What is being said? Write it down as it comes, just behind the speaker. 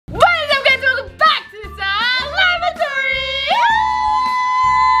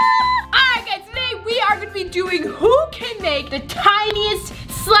the tiniest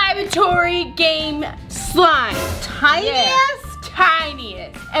Slimeatory game slime. Tiniest? Yeah.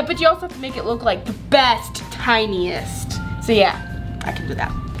 Tiniest. But you also have to make it look like the best tiniest. So yeah, I can do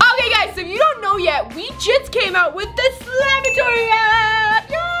that. Okay guys, so if you don't know yet, we just came out with the Slimeatory app.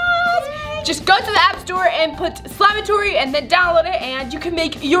 Yes! Just go to the App Store and put Slimeatory and then download it, and you can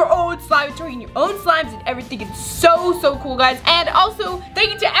make your own Slimeatory and your own slimes and everything. It's so cool, guys. And also,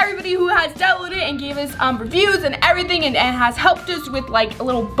 thank you to everybody who has downloaded it and gave us reviews and everything, and has helped us with like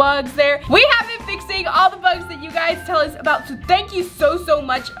little bugs there. We have been fixing all the bugs that you guys tell us about, so thank you so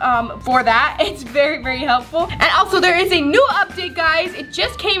much for that. It's very helpful. And also, there is a new update, guys. It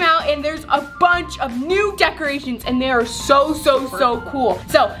just came out, and there's a bunch of new decorations, and they are so cool.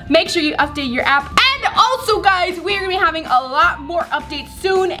 So make sure you update your app. And also, guys, we are gonna be having a lot more updates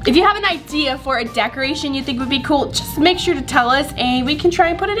soon. If you have an idea for a decoration you think would be cool, just make sure to tell us and we can try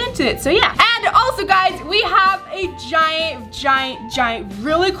and put it into it. So yeah. And also, guys, we have a giant,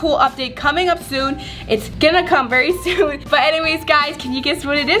 really cool update coming up soon. It's gonna come very soon. But anyways, guys, can you guess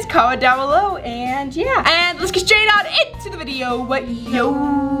what it is? Comment down below. And yeah. And let's get straight on into the video.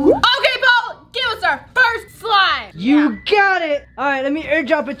 Okay, Paul, give us our first slime. You got it. All right, let me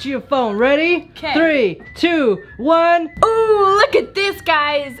airdrop it to your phone. Ready? Okay. 3, 2, 1. Ooh, look at this,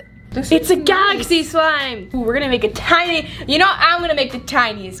 guys. It's a galaxy slime. Ooh, we're gonna make a tiny, you know, I'm gonna make the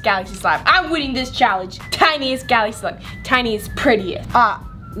tiniest galaxy slime. I'm winning this challenge. Tiniest galaxy slime. Tiniest, prettiest.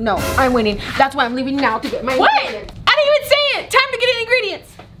 No, I'm winning. That's why I'm leaving now to get my ingredients. I didn't even say it. Time to get in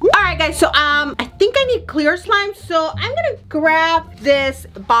ingredients. Alright guys, so I think I need clear slime, so I'm gonna grab this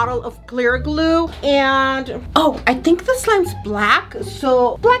bottle of clear glue, and oh, I think the slime's black,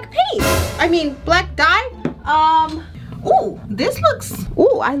 so black paint. I mean black dye. Ooh, this looks,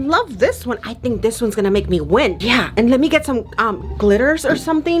 ooh, I love this one. I think this one's gonna make me win. Yeah, and let me get some glitters or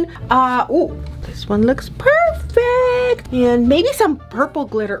something. Ooh, this one looks perfect. And maybe some purple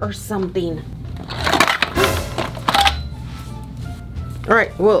glitter or something. All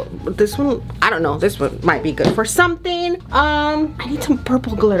right, well, this one, I don't know, this one might be good for something. I need some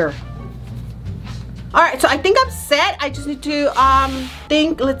purple glitter. All right, so I think I'm set. I just need to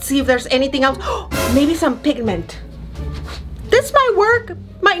think, let's see if there's anything else. Maybe some pigment. This might work,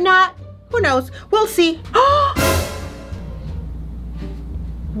 might not, who knows? We'll see.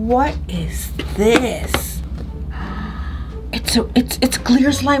 What is this? It's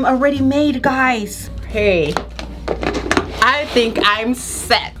clear slime already made, guys. Hey. I think I'm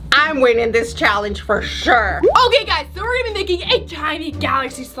set. I'm winning this challenge for sure. Okay guys, so we're gonna be making a tiny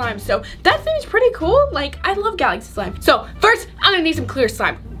galaxy slime. So that seems pretty cool. Like, I love galaxy slime. So first, I'm gonna need some clear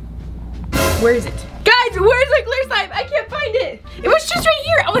slime. Where is it? Guys, where's my clear slime? I can't find it. It was just right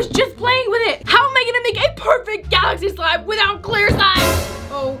here. I was just playing with it. How am I gonna make a perfect galaxy slime without clear slime?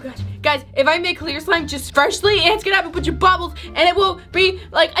 Oh gosh. Guys, if I make clear slime just freshly, it's gonna have a bunch of bubbles and it will be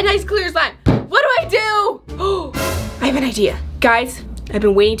like a nice clear slime. What do I do? Oh, I have an idea. Guys, I've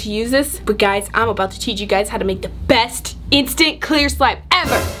been waiting to use this, but guys, I'm about to teach you guys how to make the best instant clear slime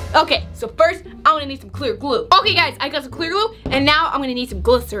ever. Okay, so first, I'm gonna need some clear glue. Okay guys, I got some clear glue, and now I'm gonna need some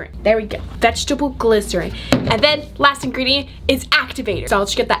glycerin. There we go, vegetable glycerin. And then, last ingredient is activator. So I'll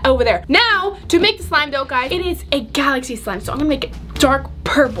just get that over there. Now, to make the slime dough, guys, it is a galaxy slime, so I'm gonna make it dark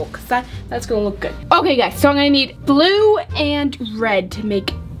purple, because that's gonna look good. Okay guys, so I'm gonna need blue and red to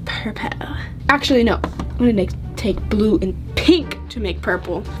make purple. Actually, no, I'm gonna take blue and pink to make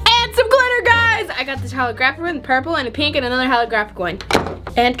purple. And some glitter, guys! I got this holographic one, purple, and a pink, and another holographic one.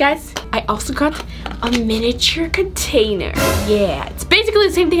 And guys, I also got a miniature container. Yeah, it's basically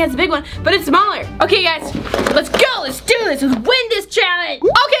the same thing as the big one, but it's smaller. Okay guys, let's go, let's do this, let's win this challenge.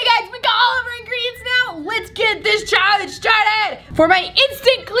 Okay guys, we got all of our ingredients now. Let's get this challenge started. For my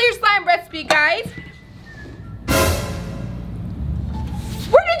instant clear slime recipe, guys.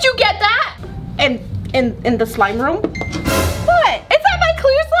 Where did you get that? In the slime room? What? Is that my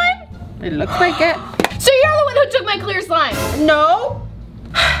clear slime? It looks like it. So you're the one who took my clear slime? No.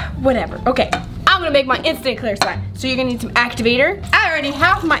 Whatever. Okay, I'm gonna make my instant clear slime. So you're gonna need some activator. I already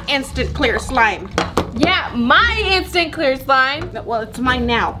have my instant clear slime. Yeah, my instant clear slime. Well, it's mine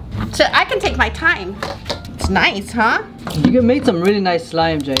now. So I can take my time. It's nice, huh? You can make some really nice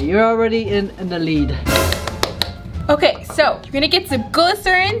slime, Jay. You're already in the lead. Okay, so you're gonna get some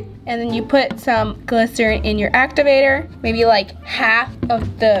glycerin, and then you put some glycerin in your activator. Maybe like half of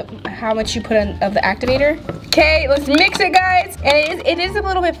how much you put in of the activator. Okay, let's mix it, guys. And it is a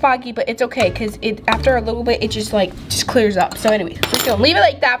little bit foggy, but it's okay, because after a little bit, it just clears up. So anyways, we're just gonna leave it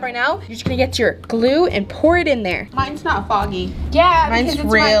like that for now. You're just gonna get your glue and pour it in there. Mine's not foggy. Yeah, mine's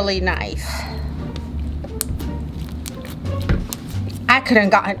really nice. I couldn't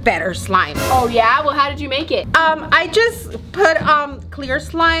gotten better slime. Oh yeah? Well, how did you make it? I just put clear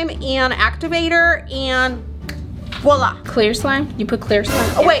slime and activator and voila. Clear slime? You put clear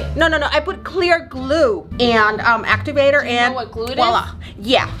slime? Oh wait, no. I put clear glue and activator and know what glue it voila.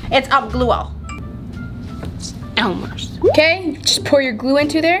 Yeah, it's GlueL. Elmer's. Okay, just pour your glue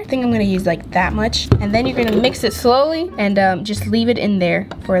into there. I think I'm gonna use like that much. And then you're gonna mix it slowly and just leave it in there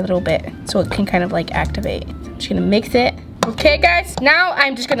for a little bit so it can kind of like activate. So I'm just gonna mix it. Okay guys, now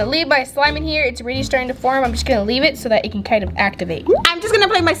I'm just gonna leave my slime in here. It's already starting to form. I'm just gonna leave it so that it can kind of activate. I'm just gonna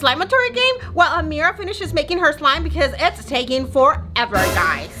play my Slimeatory game while Ameerah finishes making her slime because it's taking forever,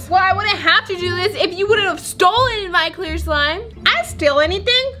 guys. Well, I wouldn't have to do this if you wouldn't have stolen my clear slime. I didn't steal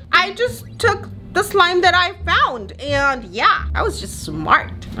anything. I just took the slime that I found, and yeah, I was just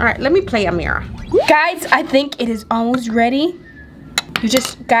smart. All right, let me play Ameerah. Guys, I think it is almost ready. You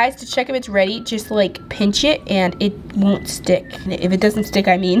just, guys, to check if it's ready, just like pinch it and it won't stick. If it doesn't stick,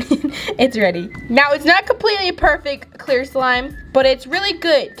 I mean, it's ready. Now, it's not completely perfect clear slime, but it's really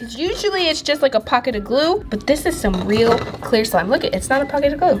good because usually it's just like a pocket of glue, but this is some real clear slime. Look, it's not a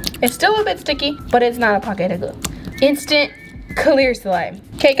pocket of glue. It's still a bit sticky, but it's not a pocket of glue. Instant clear slime.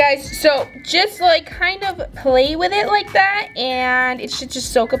 Okay guys, so just like kind of play with it like that and it should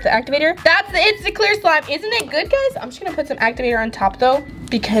just soak up the activator. It's the clear slime. Isn't it good, guys? I'm just gonna put some activator on top though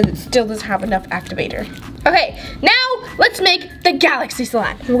because it still doesn't have enough activator. Okay, now let's make the galaxy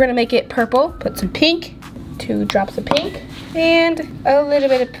slime. We're gonna make it purple. Put some pink, 2 drops of pink, and a little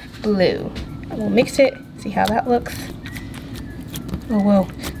bit of blue. And we'll mix it, see how that looks. Oh whoa,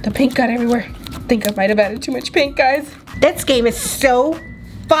 the pink got everywhere. I think I might have added too much pink, guys. This game is so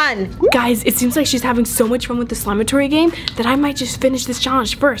fun. Guys, it seems like she's having so much fun with the Slimeatory game that I might just finish this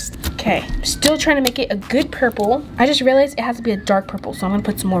challenge first. Okay, I'm still trying to make it a good purple. I just realized it has to be a dark purple, so I'm gonna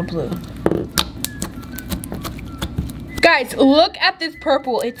put some more blue. Guys, look at this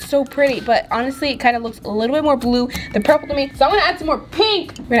purple. It's so pretty, but honestly, it kind of looks a little bit more blue than purple to me. So I'm gonna add some more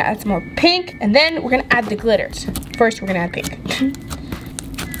pink. We're gonna add some more pink, and then we're gonna add the glitters. First, we're gonna add pink.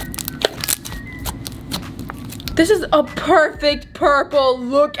 This is a perfect purple.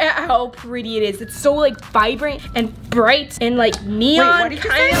 Look at how pretty it is. It's so like vibrant and bright and like neon. Wait, what did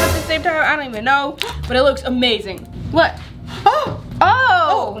you say? Kind of at the same time. I don't even know, but it looks amazing. What? Oh!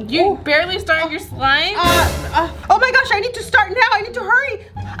 Oh! You barely started your slime? Oh my gosh, I need to start now. I need to hurry.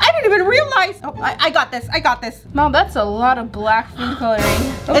 I didn't even realize. Oh, I got this. I got this. Mom, that's a lot of black food coloring.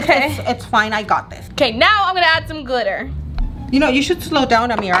 Okay. It's fine. I got this. Okay, now I'm gonna add some glitter. You know, you should slow down,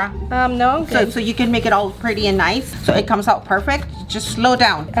 Ameerah. No, I'm good. So you can make it all pretty and nice, so it comes out perfect. Just slow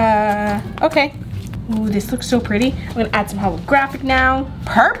down. Okay. Ooh, this looks so pretty. I'm gonna add some holographic now.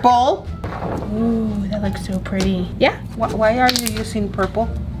 Purple? Ooh, that looks so pretty. Yeah. Why are you using purple?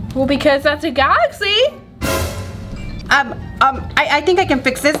 Well, because that's a galaxy. I think I can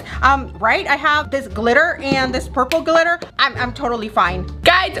fix this. Right? I have this glitter and this purple glitter. I'm totally fine.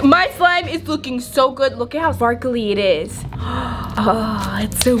 Guys, my slime is looking so good. Look at how sparkly it is. Oh,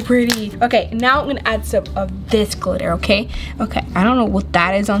 it's so pretty. Okay, now I'm gonna add some of this glitter, okay? Okay, I don't know what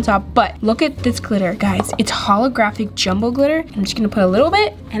that is on top, but look at this glitter, guys. It's holographic jumbo glitter. I'm just gonna put a little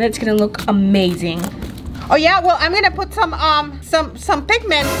bit, and it's gonna look amazing. Oh yeah, well I'm gonna put some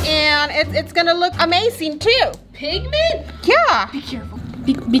pigment, and it's gonna look amazing too. Pigment? Yeah. Be careful.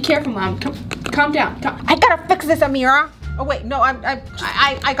 Be careful, Mom. Calm down. I gotta fix this, Ameerah. Oh wait, no,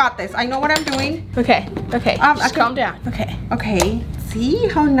 I got this. I know what I'm doing. Okay. Just calm down. Okay. Okay. See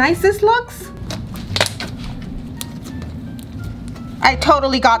how nice this looks? I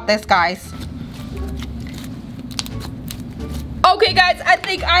totally got this, guys. Okay guys, I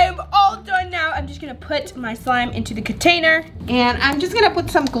think I am all done now. I'm just gonna put my slime into the container. And I'm just gonna put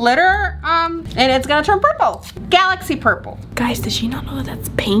some glitter, and it's gonna turn purple. Galaxy purple. Guys, does she not know that that's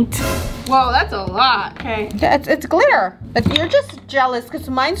paint? Whoa, that's a lot. Okay. It's glitter. You're just jealous because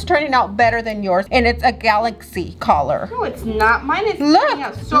mine's turning out better than yours, and it's a galaxy color. No, it's not. Mine is turning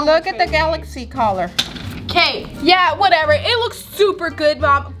out so look at the better. galaxy color. Okay, yeah, whatever. It looks super good,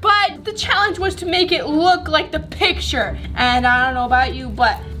 Mom, but the challenge was to make it look like the picture. And I don't know about you,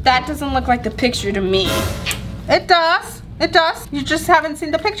 but that doesn't look like the picture to me. It does. It does. You just haven't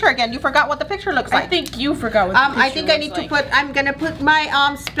seen the picture again. You forgot what the picture looks like. I think you forgot what the picture I think I need to put, I'm gonna put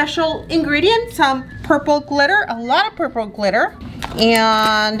my special ingredient, some purple glitter, a lot of purple glitter.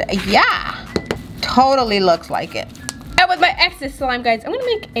 And yeah, totally looks like it. And with my excess slime, guys, I'm gonna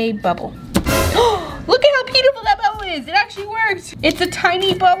make a bubble. Look at how beautiful that bubble is. It actually worked. It's a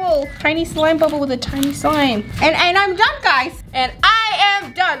tiny bubble, tiny slime bubble with a tiny slime. And I'm done, guys. And I I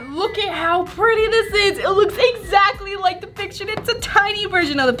am done. Look at how pretty this is. It looks exactly like the picture. It's a tiny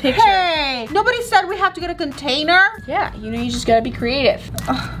version of the picture. Hey, nobody said we have to get a container. Yeah, you know, you just gotta be creative.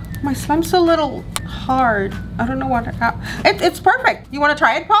 My slime's a little hard. I don't know what. It's perfect. You want to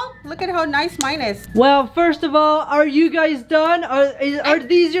try it, Paul? Look at how nice mine is. Well, first of all, are you guys done? Are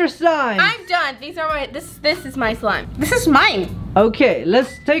these your slimes? I'm done. These are my. This is my slime. This is mine. Okay,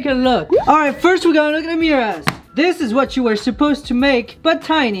 let's take a look. All right, first we're gonna look at Ameerah's. This is what you were supposed to make, but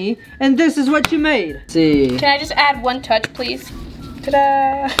tiny, and this is what you made. Let's see. Can I just add one touch, please?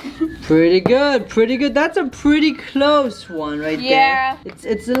 Ta-da! Pretty good, pretty good. That's a pretty close one right Yeah. there.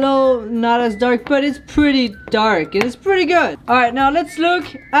 It's a little not as dark, but it's pretty dark. It is pretty good. All right, now let's look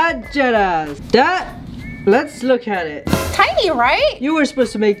at Jedda's. Let's look at it. Tiny, right? You were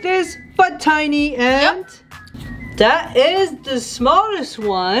supposed to make this, but tiny, and that is the smallest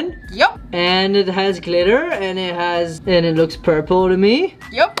one. Yep. And it has glitter, and it looks purple to me.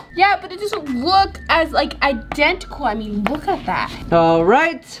 Yep. Yeah, but it doesn't look as like identical. I mean, look at that. All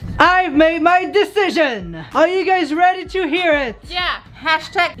right, I've made my decision. Are you guys ready to hear it? Yeah.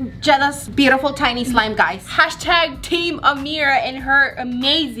 Hashtag Jeda's beautiful tiny slime, guys. Hashtag Team Ameerah and her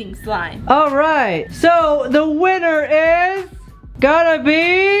amazing slime. All right, so the winner is gonna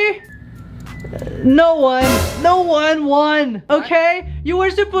be no one won. Okay, you were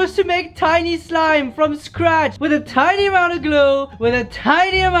supposed to make tiny slime from scratch with a tiny amount of glue, with a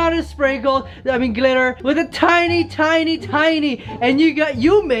tiny amount of glitter, with a tiny, and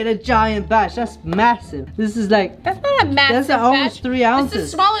you made a giant batch. That's massive. This is like, That's not a massive that's almost batch. 3 ounces. This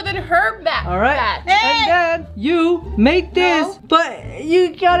is smaller than her batch. All right, Hey! and then you make this, but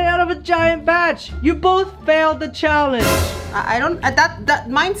you got it out of a giant batch. You both failed the challenge. I don't. That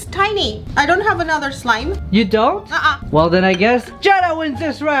mine's tiny. I don't have another slime. You don't? Well, then I guess Jedda wins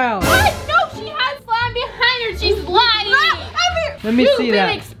this round. What? No, she has slime behind her. She's lying. Let me see You've that.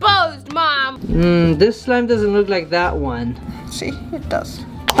 been exposed, Mom. This slime doesn't look like that one. See, it does.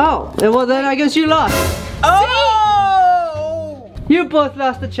 Oh, well then I guess you lost. Oh! You both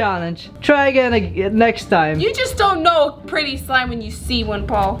lost the challenge. Try again next time. You just don't know a pretty slime when you see one,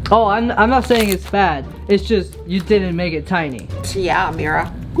 Paul. Oh, I'm not saying it's bad. It's just you didn't make it tiny. Yeah, Ameerah.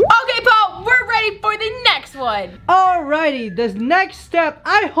 Okay, Paul, we're ready for the next one. Alrighty, this next step,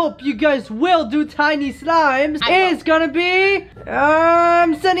 I hope you guys will do tiny slimes, is gonna be,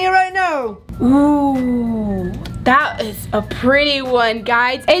 I'm sending it right now. Ooh, that is a pretty one,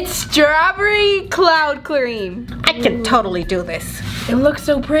 guys. It's strawberry cloud cream. I can totally do this. It looks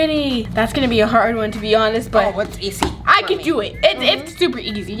so pretty. That's gonna be a hard one, to be honest, but it's easy. I can do it. It's super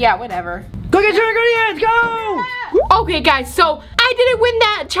easy. Yeah, whatever. Go get your ingredients, go! Okay, guys, so I didn't win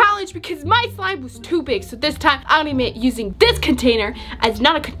that challenge because my slime was too big. So this time, I'm gonna be using this container as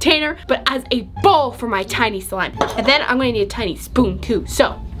not a container, but as a bowl for my tiny slime. And then I'm gonna need a tiny spoon too.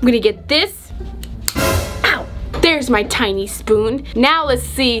 So I'm gonna get this. Ow! There's my tiny spoon. Now let's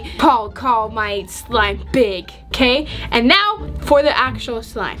see Paul call my slime big, okay? And now for the actual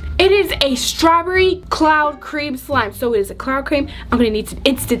slime. It is a strawberry cloud cream slime. So it is a cloud cream. I'm gonna need some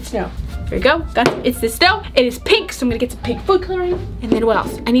instant snow. There we go, that's instant snow. It is pink, so I'm gonna get some pink food coloring. And then what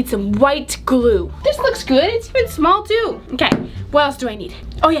else? I need some white glue. This looks good, it's even small too. Okay, what else do I need?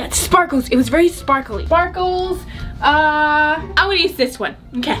 Oh yeah, it's sparkles. It was very sparkly. Sparkles, I'm gonna use this one.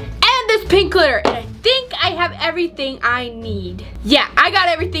 Okay, and this pink glitter. And I think I have everything I need. Yeah, I got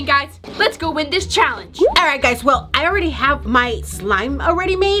everything, guys. Let's go win this challenge. All right, guys, well, I already have my slime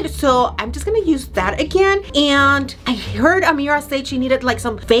already made, so I'm just gonna use that again. And I heard Ameerah say she needed like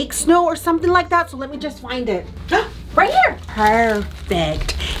some fake snow or something like that, so let me just find it. Right here.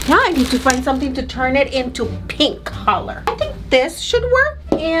 Perfect. Now I need to find something to turn it into pink color. I think this should work.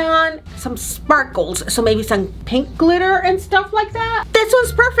 And some sparkles, so maybe some pink glitter and stuff like that. This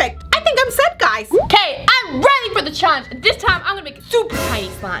one's perfect. I think I'm set, guys. Okay, I'm ready for the challenge. And this time, I'm gonna make super tiny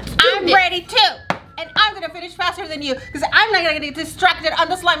slime. I'm ready too. And I'm gonna finish faster than you because I'm not gonna get distracted on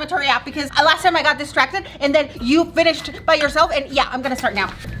the Slimeatory app because last time I got distracted and then you finished by yourself, and yeah, I'm gonna start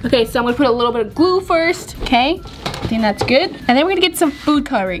now. Okay, so I'm gonna put a little bit of glue first. Okay, I think that's good. And then we're gonna get some food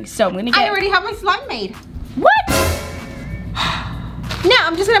coloring. So I'm gonna get. I already have my slime made. What? Now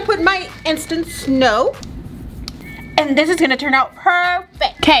I'm just gonna put my instant snow. And this is gonna turn out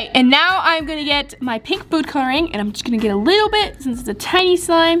perfect. Okay, and now I'm gonna get my pink food coloring, and I'm just gonna get a little bit since it's a tiny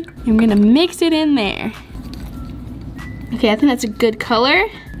slime. I'm gonna mix it in there. Okay, I think that's a good color.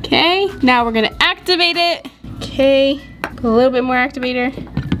 Okay, now we're gonna activate it. Okay, put a little bit more activator.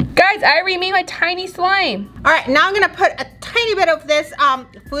 Guys, I already made my tiny slime. All right, now I'm gonna put a tiny bit of this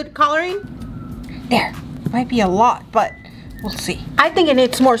food coloring. There, might be a lot, but we'll see. I think it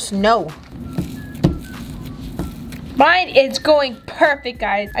needs more snow. Mine is going perfect,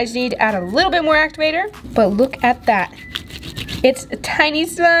 guys. I just need to add a little bit more activator, but look at that. It's a tiny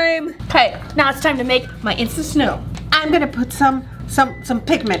slime. Okay, now it's time to make my instant snow. I'm gonna put some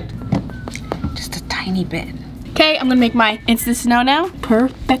pigment. Just a tiny bit. Okay, I'm gonna make my instant snow now.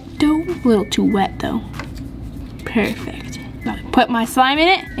 Perfecto. A little too wet though. Perfect. Now put my slime in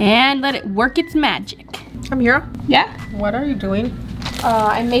it and let it work its magic. Ameerah, Yeah? what are you doing?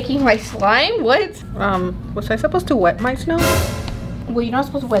 I'm making my slime. What? Was I supposed to wet my snow? Well, you're not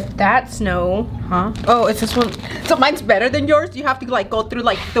supposed to wet that snow. Huh? Oh, it's this one. So mine's better than yours? You have to like go through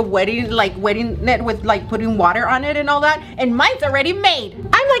like the wetting it with like putting water on it and all that. And mine's already made.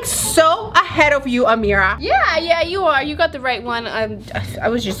 I'm like so ahead of you, Ameerah. Yeah, you are. You got the right one. I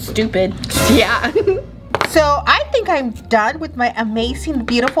was just stupid. Yeah. So I think I'm done with my amazing,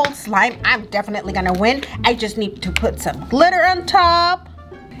 beautiful slime. I'm definitely gonna win. I just need to put some glitter on top.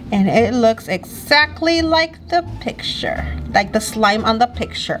 And it looks exactly like the picture. Like the slime on the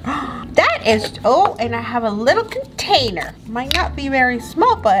picture. That is, oh, and I have a little container. Might not be very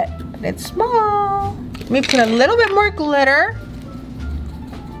small, but it's small. Let me put a little bit more glitter.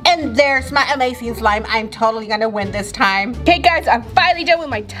 And there's my amazing slime. I'm totally gonna win this time. Okay guys, I'm finally done with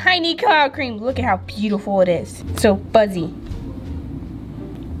my tiny cloud cream. Look at how beautiful it is. So fuzzy.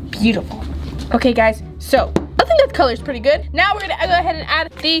 Beautiful. Okay guys, so I think that color is pretty good. Now we're gonna go ahead and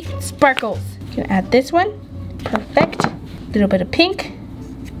add the sparkles. Gonna add this one. Perfect. A little bit of pink.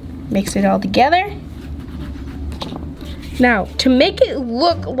 Mix it all together. Now, to make it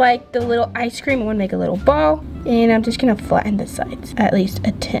look like the little ice cream, I wanna make a little ball. And I'm just gonna flatten the sides, at least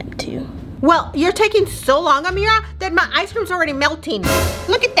attempt to. Well, you're taking so long, Ameerah, that my ice cream's already melting.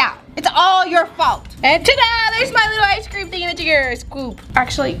 Look at that. It's all your fault. And ta-da! There's my little ice cream thingamajigger scoop.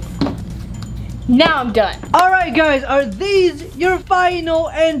 Actually, now I'm done. Alright guys, are these your final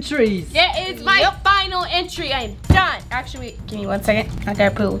entries? Yeah, it's my final entry. I am done. Actually, wait, give me 1 second. I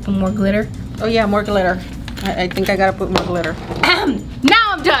gotta put a little more glitter. Oh yeah, more glitter. I think I gotta put more glitter.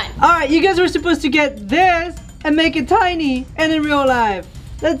 Now I'm done. Alright, you guys were supposed to get this and make it tiny and in real life.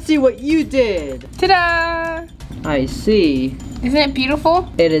 Let's see what you did. Ta-da! I see. Isn't it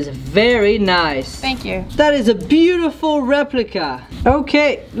beautiful? It is very nice. Thank you. That is a beautiful replica.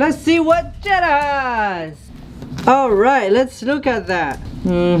 Okay, let's see what Jetta has. Alright, let's look at that.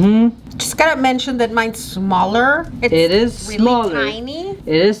 Just gotta mention that mine's smaller. It is really smaller. tiny.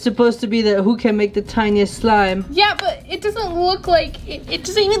 It is supposed to be the who can make the tiniest slime. Yeah, but it doesn't look like, it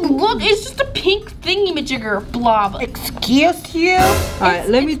doesn't even look, it's just a pink thingamajigger blob. Excuse you? Alright,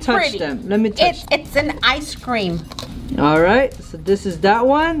 let me touch pretty. them. Let me touch It's an ice cream. Alright, so this is that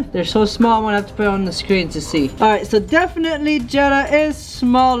one. They're so small, I'm gonna have to put it on the screen to see. Alright, so definitely Jetta is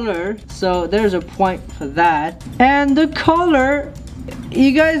smaller. So there's a point for that. And the color,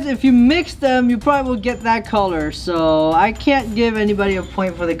 you guys, if you mix them, you probably will get that color. So I can't give anybody a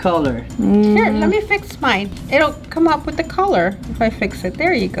point for the color. Here, let me fix mine. It'll come up with the color if I fix it.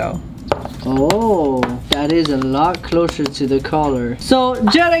 There you go. Oh, that is a lot closer to the color. So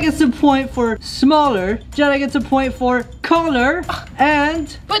Jetta gets a point for smaller. Jetta gets a point for color.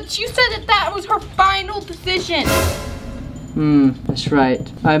 And But you said that that was her final decision. that's right.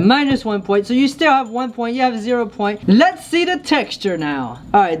 Alright, minus 1 point. So you still have 1 point. You have 0 point. Let's see the texture now.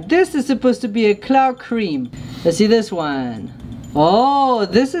 Alright, this is supposed to be a cloud cream. Let's see this one. Oh,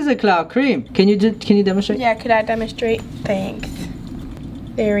 this is a cloud cream. Can you demonstrate? Yeah, could I demonstrate? Thanks.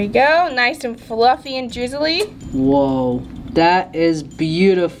 There we go. Nice and fluffy and drizzly. Whoa, that is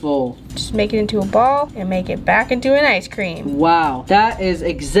beautiful. Just make it into a ball and make it back into an ice cream. Wow, that is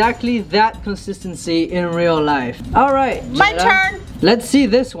exactly that consistency in real life. All right, My Jetta. turn. Let's see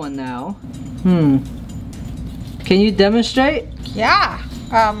this one now. Can you demonstrate? Yeah.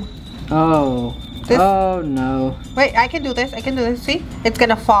 Oh. This- Oh no. Wait, I can do this. I can do this. See? It's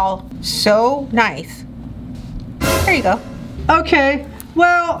gonna fall so nice. There you go. Okay,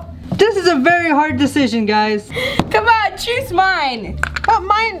 well, this is a very hard decision, guys. Come on, choose mine. But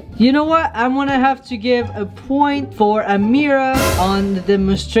mine, You know what? I'm gonna have to give a point for Ameerah on the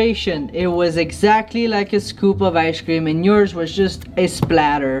demonstration. It was exactly like a scoop of ice cream and yours was just a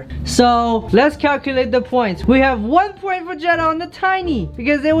splatter. So let's calculate the points. We have 1 point for Jetta on the tiny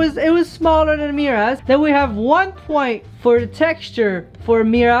because it was smaller than Ameerah's. Then we have 1 point for the texture for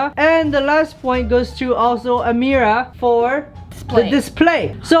Ameerah, and the last point goes to also Ameerah for the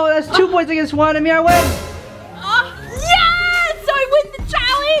display. So that's 2 points against 1. Ameerah wins. Yes! I win the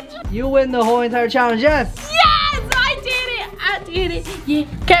challenge! You win the whole entire challenge, yes. Yes! I did it! I did it! Yeah.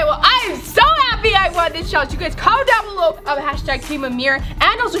 Okay, well, I am so happy guy won this challenge. You guys comment down below of hashtag Team Ameerah.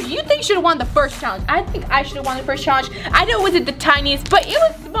 And also, you think should have won the first challenge. I think I should have won the first challenge. I know it wasn't the tiniest, but it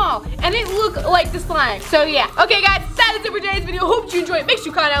was small. And it looked like the slime. So yeah. Okay guys, that is it for today's video. Hope you enjoyed it. Make sure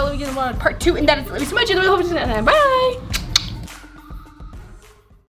you comment down below if you want part 2. And that is it. Love you so much. And I hope you see you next time. Bye.